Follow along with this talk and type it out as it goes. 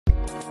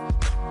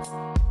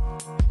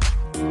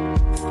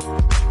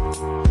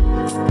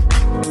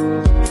What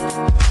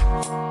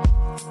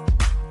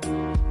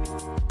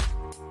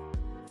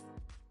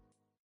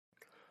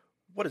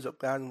is up,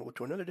 guys, and welcome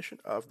to another edition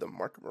of the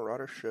Market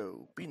Marauder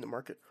Show, beating the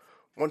market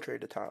one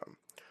trade at a time.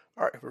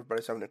 All right,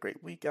 everybody's having a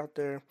great week out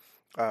there.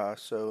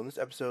 So in this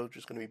episode,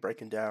 just going to be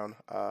breaking down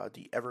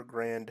the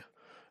Evergrande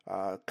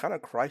kind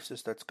of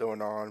crisis that's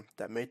going on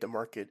that made the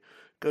market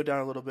go down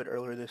a little bit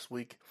earlier this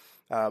week.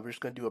 We're just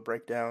going to do a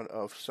breakdown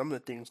of some of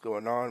the things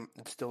going on.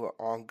 It's still an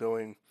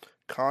ongoing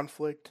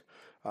conflict,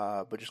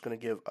 but just going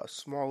to give a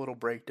small little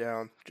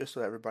breakdown just so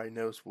that everybody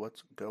knows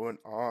what's going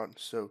on.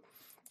 So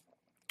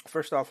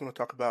first off, I'm going to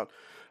talk about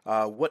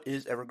what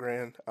is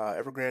Evergrande.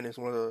 Evergrande is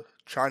one of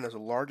China's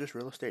largest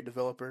real estate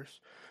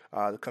developers.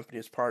 The company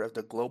is part of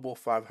the Global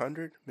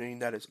 500, meaning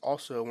that it's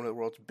also one of the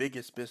world's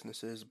biggest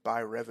businesses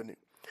by revenue.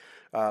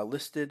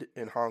 Listed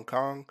in Hong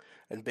Kong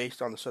and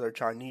based on the southern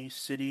Chinese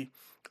city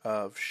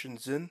of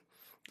Shenzhen,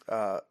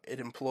 it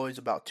employs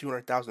about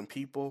 200,000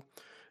 people.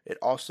 It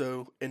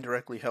also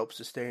indirectly helps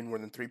sustain more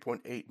than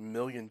 3.8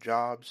 million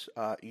jobs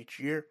each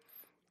year.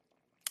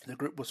 The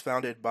group was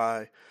founded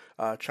by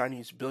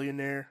Chinese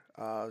billionaire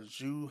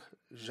Zhu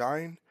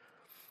Xian,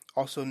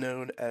 also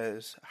known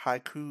as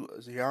Haiku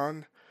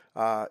Xian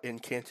in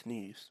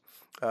Cantonese,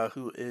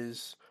 who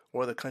is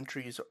one of the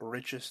country's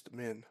richest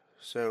men.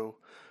 So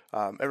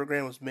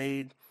Evergrande was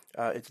made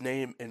its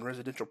name in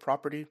residential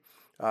property.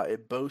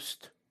 It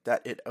boasts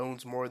that it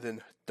owns more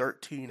than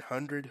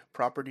 1,300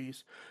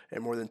 properties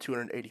in more than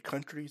 280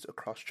 countries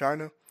across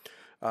China,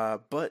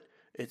 but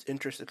its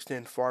interests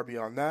extend far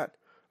beyond that.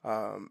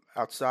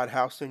 Outside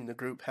housing, the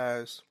group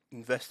has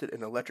invested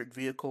in electric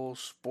vehicles,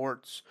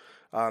 sports,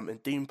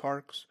 and theme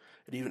parks.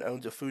 It even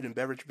owns a food and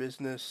beverage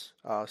business,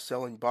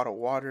 selling bottled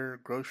water,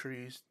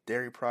 groceries,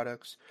 dairy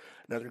products,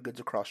 and other goods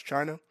across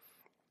China.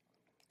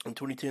 In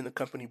 2010, the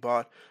company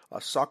bought a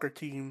soccer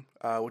team,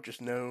 which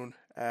is known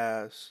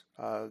as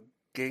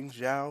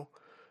Guangzhou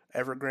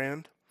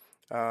Evergrande.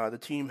 The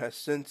team has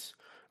since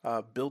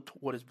built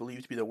what is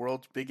believed to be the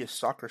world's biggest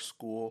soccer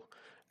school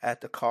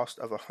at the cost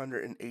of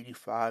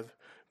 $185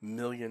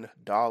 million.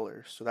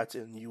 So that's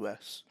in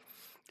US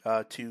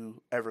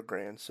to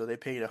Evergrande. So they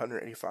paid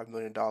 $185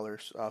 million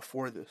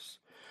for this.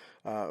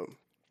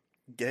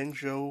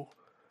 Guangzhou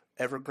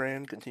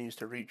Evergrande continues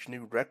to reach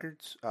new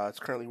records. It's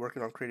currently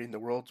working on creating the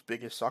world's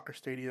biggest soccer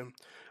stadium,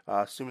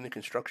 assuming the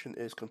construction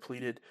is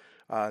completed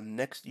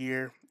next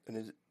year and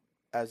is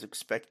as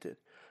expected.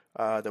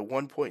 The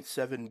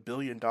 $1.7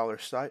 billion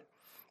site,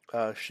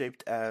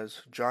 shaped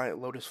as giant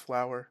lotus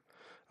flower,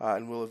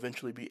 and will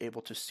eventually be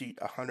able to seat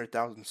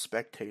 100,000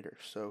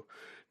 spectators. So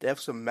they have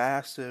some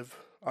massive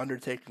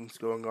undertakings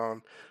going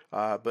on,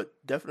 but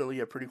definitely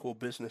a pretty cool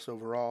business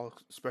overall,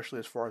 especially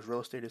as far as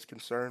real estate is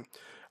concerned.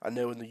 I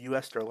know in the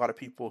U.S. there are a lot of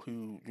people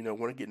who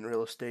want to get in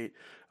real estate,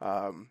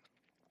 own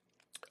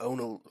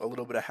a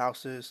little bit of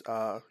houses.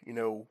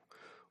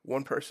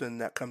 One person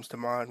that comes to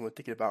mind when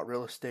thinking about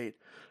real estate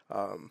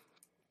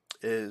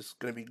is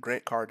going to be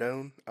Grant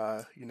Cardone.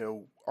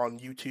 On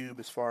YouTube,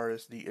 as far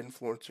as the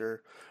influencer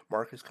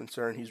market is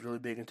concerned, he's really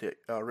big into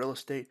real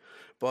estate.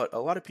 But a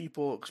lot of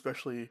people,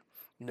 especially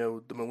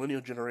the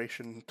millennial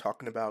generation,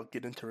 talking about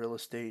getting into real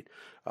estate,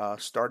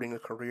 starting a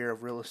career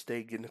of real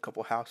estate, getting a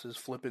couple houses,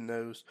 flipping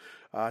those.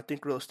 I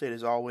think real estate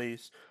is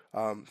always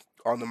on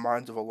the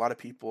minds of a lot of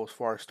people as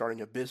far as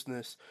starting a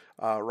business,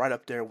 right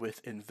up there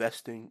with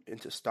investing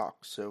into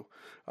stocks. So,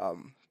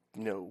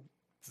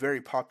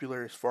 very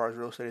popular as far as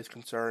real estate is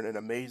concerned, and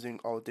amazing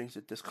all the things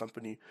that this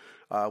company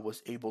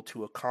was able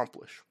to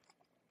accomplish.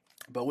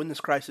 But when this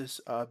crisis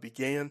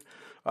began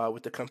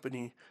with the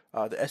company,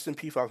 the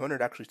S&P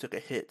 500 actually took a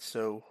hit.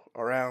 So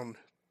around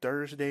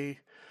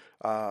Thursday,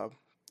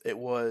 it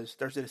was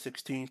Thursday the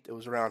 16th, it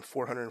was around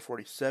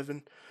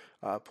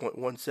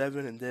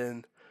 447.17, and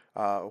then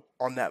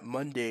on that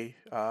Monday,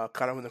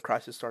 kind of when the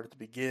crisis started to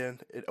begin,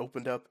 it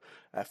opened up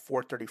at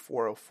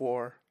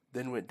 434.04.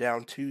 Then went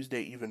down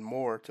Tuesday even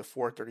more to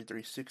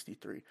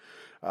 433.63.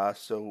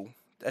 So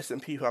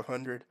S&P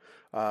 500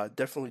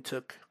 definitely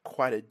took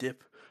quite a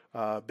dip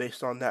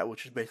based on that,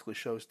 which basically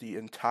shows the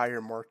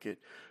entire market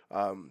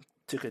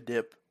took a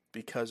dip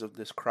because of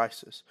this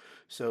crisis.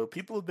 So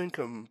people have been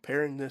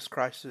comparing this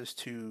crisis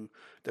to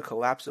the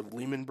collapse of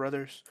Lehman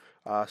Brothers.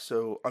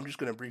 So I'm just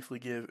going to briefly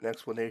give an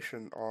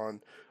explanation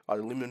on the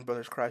Lehman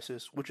Brothers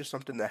crisis, which is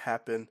something that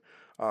happened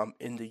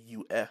in the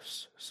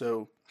U.S.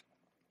 So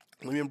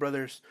Lehman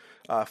Brothers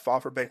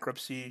filed for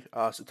bankruptcy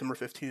September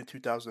 15,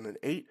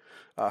 2008.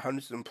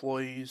 Hundreds of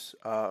employees,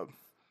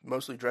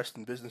 mostly dressed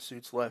in business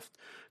suits, left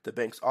the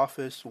bank's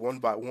office one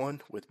by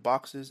one with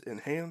boxes in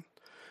hand.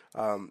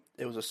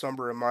 It was a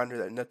somber reminder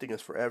that nothing is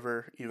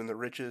forever, even the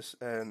richest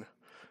and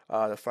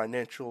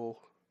the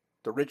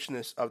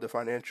richness of the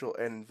financial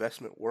and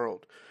investment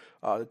world.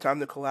 The time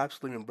that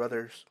collapsed, Lehman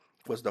Brothers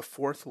was the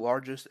fourth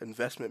largest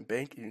investment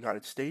bank in the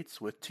United States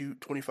with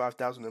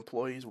 25,000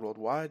 employees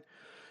worldwide.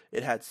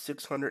 It had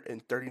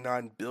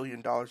 $639 billion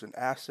in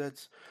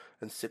assets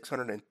and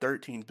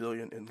 $613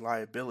 billion in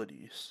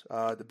liabilities.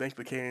 The bank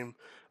became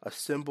a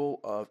symbol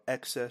of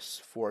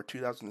excess for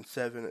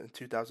 2007 and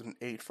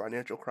 2008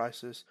 financial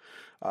crisis,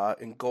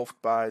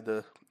 engulfed by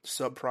the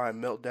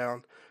subprime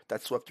meltdown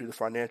that swept through the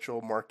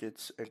financial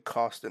markets and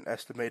cost an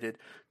estimated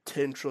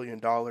 $10 trillion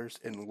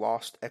in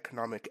lost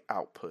economic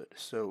output.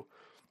 So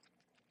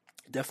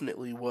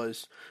definitely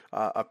was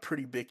a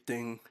pretty big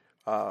thing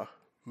uh,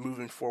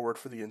 moving forward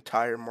for the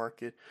entire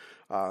market.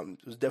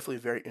 It was definitely a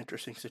very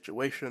interesting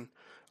situation.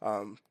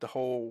 The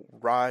whole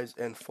rise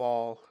and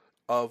fall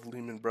of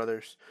Lehman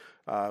Brothers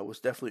was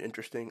definitely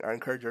interesting. I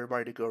encourage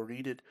everybody to go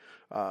read it.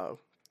 Uh,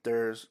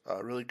 there's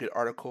really good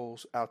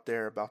articles out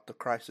there about the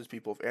crisis.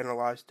 People have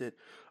analyzed it,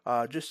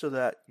 just so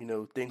that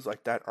things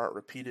like that aren't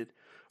repeated.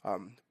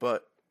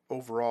 But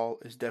overall,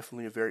 is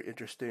definitely a very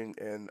interesting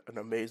and an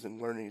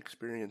amazing learning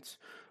experience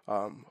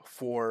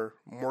for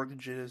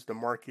mortgages, the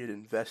market,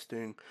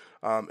 investing,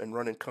 and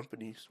running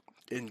companies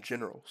in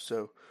general.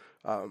 So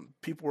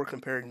people were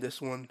comparing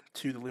this one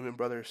to the Lehman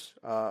Brothers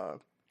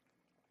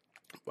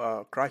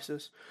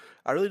crisis.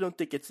 I really don't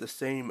think it's the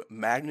same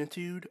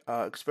magnitude,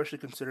 especially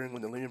considering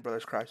when the Lehman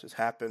Brothers crisis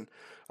happened.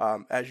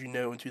 As you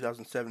know, in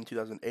 2007,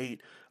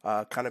 2008,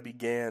 kind of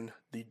began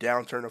the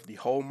downturn of the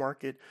whole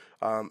market,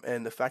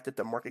 and the fact that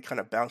the market kind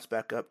of bounced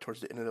back up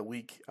towards the end of the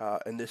week,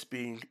 and this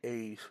being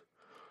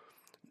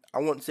I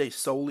wouldn't say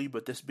solely,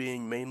 but this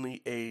being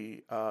mainly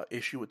a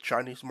issue with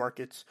Chinese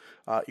markets.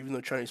 Even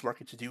though Chinese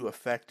markets do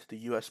affect the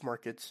U.S.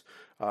 markets,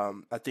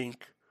 I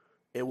think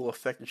it will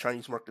affect the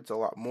Chinese markets a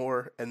lot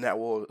more, and that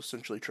will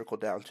essentially trickle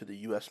down to the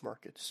U.S.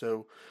 market.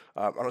 So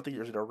I don't think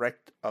there's a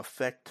direct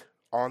effect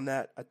on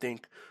that. I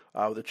think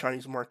with the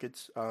Chinese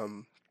markets,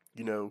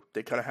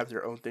 they kind of have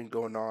their own thing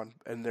going on,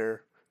 and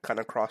they're kind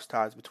of cross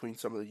ties between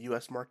some of the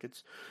U.S.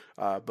 markets,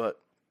 but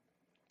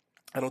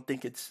I don't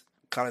think it's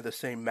kind of the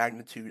same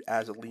magnitude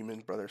as a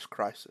Lehman Brothers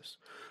crisis.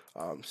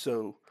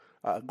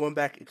 Going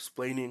back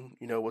explaining,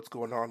 what's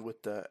going on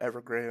with the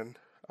Evergrande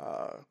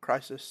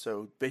crisis.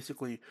 So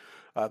basically,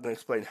 I'm going to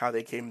explain how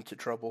they came into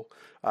trouble.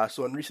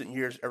 So in recent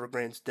years,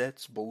 Evergrande's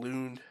debts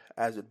ballooned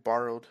as it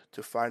borrowed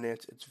to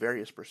finance its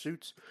various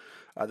pursuits.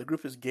 The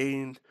group has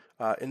gained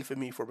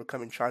infamy for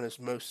becoming China's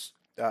most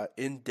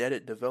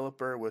indebted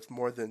developer with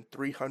more than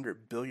 $300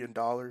 billion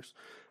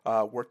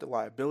worth of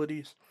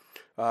liabilities.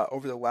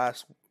 Over the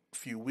last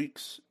few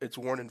weeks, it's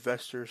warned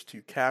investors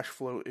to cash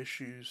flow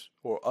issues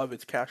or of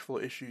its cash flow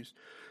issues,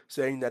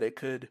 saying that it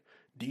could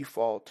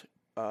default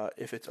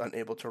if it's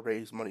unable to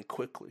raise money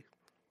quickly.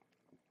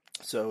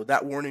 So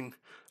that warning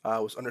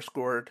was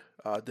underscored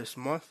this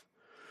month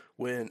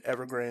when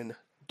Evergrande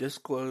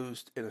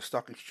disclosed in a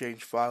stock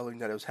exchange filing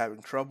that it was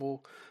having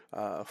trouble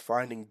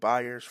finding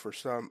buyers for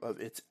some of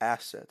its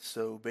assets.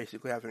 So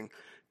basically having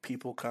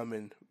people come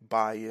and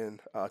buy in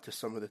to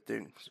some of the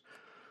things.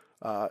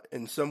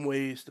 In some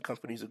ways, the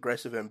company's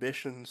aggressive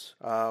ambitions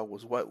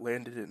was what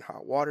landed in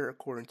hot water,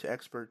 according to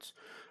experts.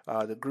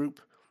 The group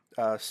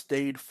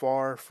stayed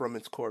far from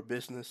its core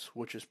business,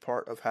 which is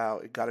part of how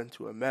it got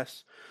into a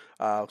mess.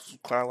 Kind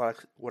of like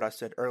what I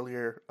said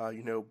earlier,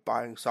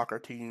 buying soccer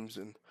teams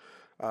and,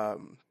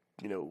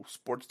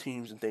 sports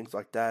teams and things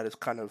like that is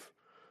kind of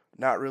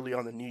not really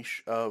on the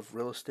niche of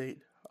real estate.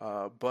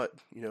 But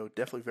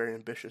definitely very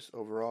ambitious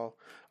overall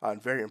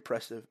and very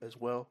impressive as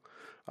well.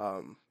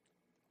 Um,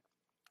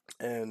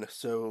 and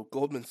so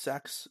Goldman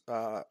Sachs,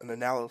 an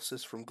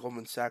analysis from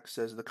Goldman Sachs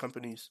says the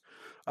company's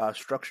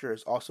structure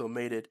has also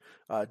made it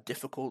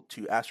difficult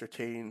to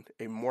ascertain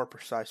a more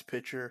precise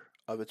picture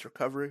of its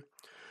recovery.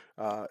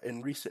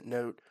 In recent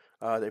note,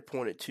 they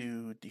pointed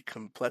to the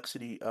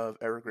complexity of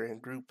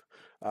Evergrande Group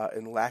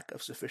and lack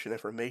of sufficient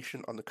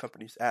information on the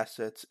company's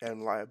assets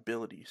and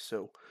liabilities.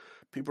 So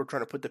people are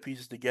trying to put the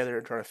pieces together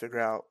and trying to figure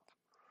out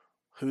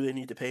who they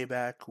need to pay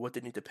back, what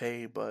they need to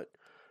pay, but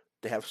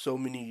they have so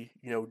many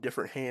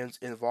different hands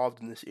involved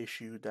in this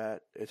issue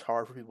that it's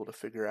hard for people to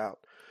figure out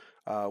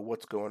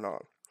what's going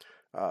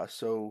on.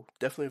 So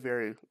definitely a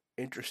very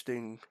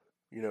interesting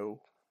you know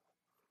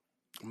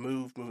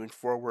moving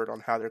forward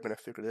on how they're going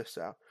to figure this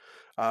out.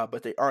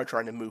 But they are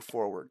trying to move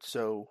forward.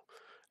 So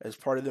as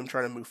part of them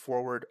trying to move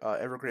forward,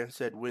 Evergrande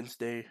said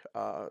Wednesday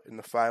in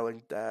the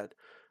filing that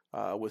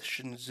with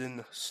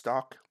Shenzhen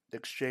Stock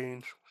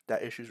Exchange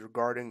that issues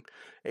regarding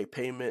a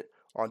payment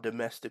on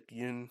domestic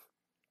yuan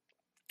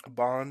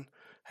bond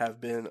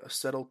have been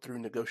settled through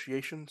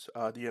negotiations.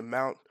 The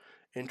amount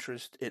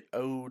interest it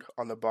owed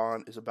on the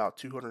bond is about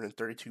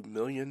 232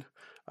 million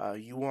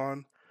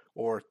yuan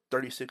or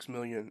 36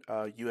 million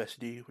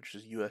USD, which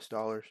is US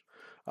dollars,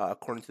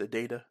 according to the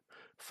data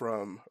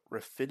from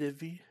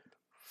Refinitiv.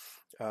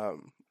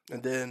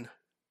 And then,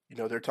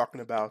 they're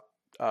talking about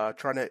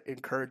trying to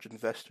encourage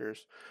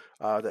investors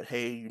that,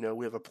 hey,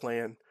 we have a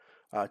plan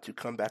to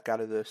come back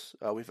out of this.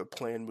 We have a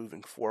plan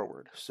moving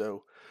forward.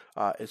 So,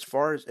 as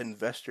far as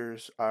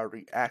investors are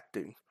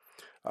reacting,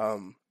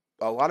 um,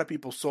 a lot of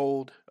people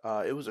sold.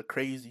 It was a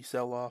crazy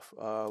sell off.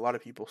 A lot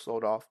of people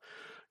sold off,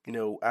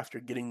 after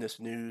getting this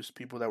news,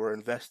 people that were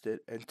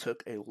invested and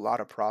took a lot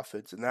of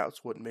profits, and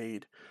that's what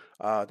made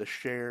the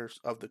shares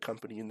of the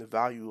company and the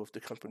value of the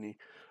company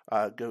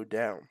go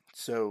down.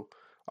 So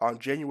on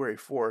January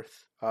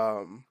 4th,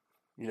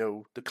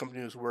 the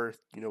company was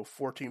worth,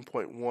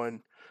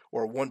 14.1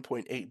 or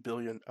 1.8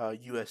 billion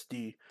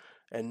USD,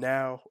 and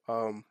now,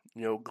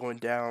 going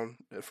down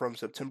from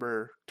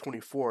September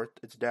 24th,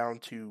 it's down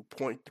to zero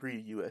point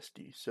 0.3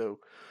 USD.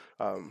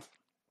 Um,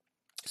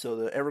 so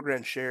the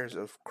Evergrande shares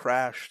have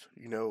crashed,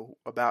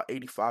 about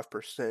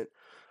 85%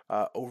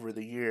 over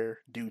the year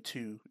due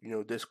to,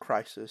 this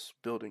crisis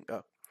building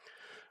up.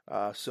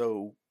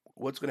 So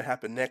what's going to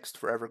happen next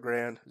for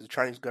Evergrande? The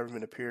Chinese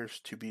government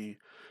appears to be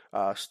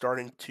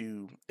starting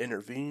to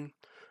intervene.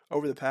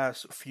 Over the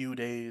past few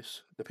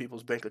days, the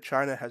People's Bank of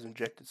China has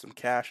injected some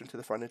cash into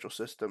the financial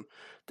system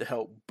to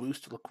help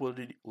boost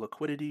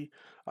liquidity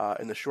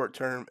in the short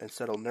term and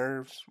settle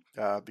nerves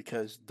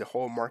because the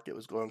whole market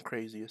was going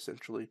crazy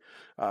essentially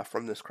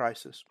from this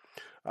crisis.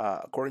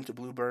 According to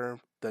Bloomberg,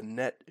 the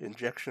net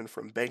injection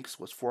from banks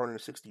was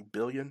 460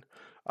 billion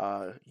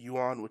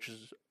yuan, which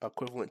is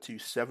equivalent to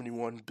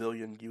 71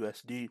 billion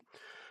USD.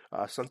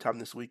 Sometime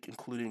this week,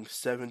 including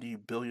 70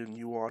 billion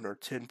yuan or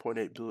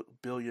 10.8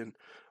 billion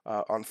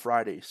on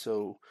Friday.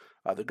 So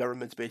the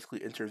government's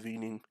basically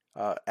intervening,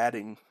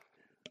 adding,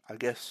 I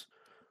guess,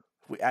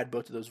 if we add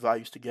both of those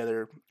values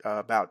together,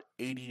 about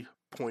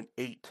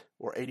 80.8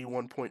 or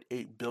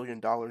 81.8 billion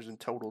dollars in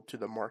total to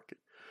the market.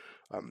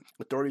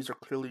 Authorities are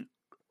clearly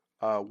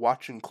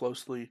watching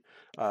closely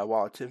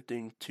while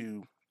attempting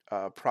to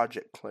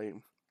project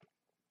claim.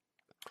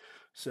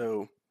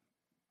 So,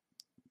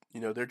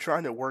 they're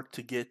trying to work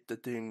to get the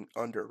thing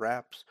under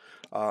wraps.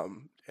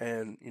 And,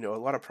 a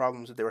lot of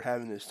problems that they were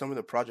having is some of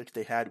the projects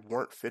they had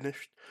weren't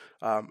finished,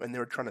 and they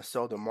were trying to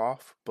sell them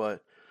off.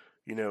 But,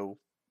 you know,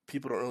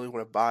 people don't really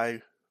want to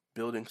buy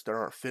buildings that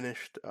aren't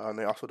finished, and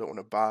they also don't want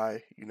to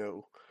buy,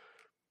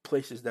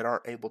 places that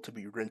aren't able to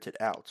be rented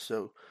out.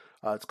 So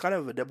it's kind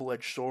of a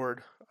double-edged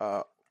sword.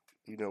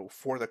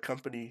 For the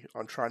company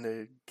on trying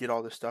to get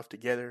all this stuff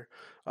together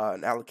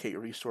and allocate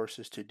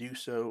resources to do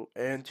so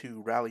and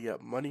to rally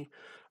up money,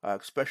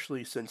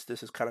 especially since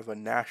this is kind of a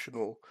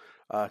national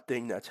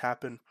thing that's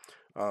happened.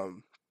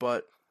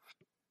 But,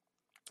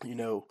 you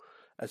know,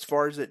 as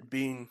far as it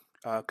being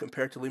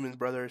compared to Lehman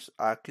Brothers,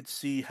 I could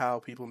see how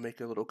people make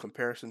a little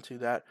comparison to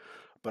that.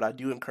 But I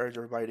do encourage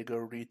everybody to go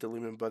read the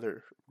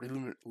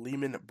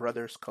Lehman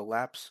Brothers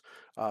collapse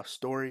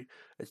story.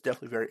 It's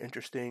definitely very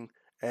interesting.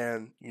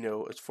 And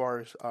as far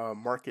as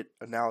market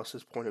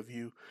analysis point of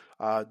view,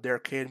 there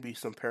can be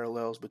some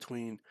parallels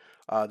between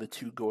the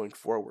two going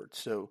forward.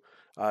 So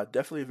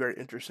definitely a very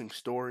interesting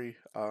story,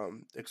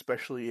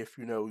 especially if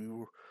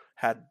you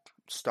had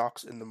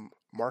stocks in the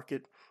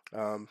market,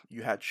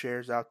 you had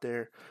shares out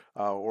there,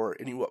 or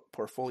any what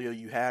portfolio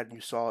you had, and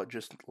you saw it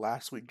just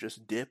last week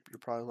just dip. You're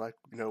probably like,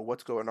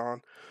 what's going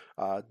on?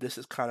 This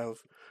is kind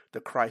of the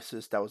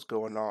crisis that was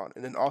going on,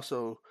 and then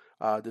also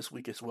this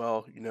week as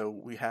well,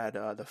 we had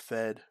the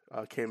Fed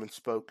came and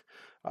spoke.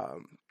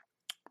 Um,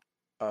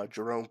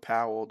 Jerome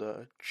Powell,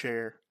 the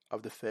chair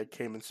of the Fed,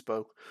 came and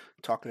spoke,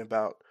 talking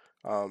about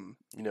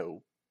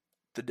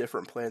the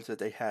different plans that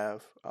they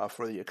have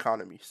for the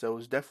economy. So it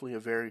was definitely a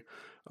very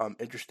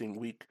interesting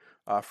week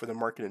for the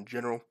market in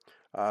general.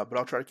 But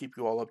I'll try to keep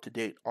you all up to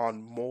date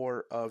on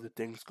more of the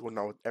things going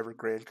on with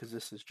Evergrande because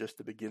this is just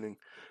the beginning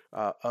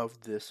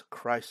of this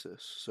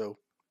crisis. So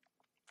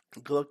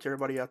good luck to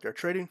everybody out there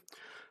trading.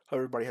 Hope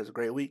everybody has a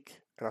great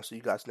week, and I'll see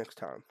you guys next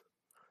time.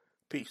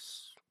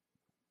 Peace.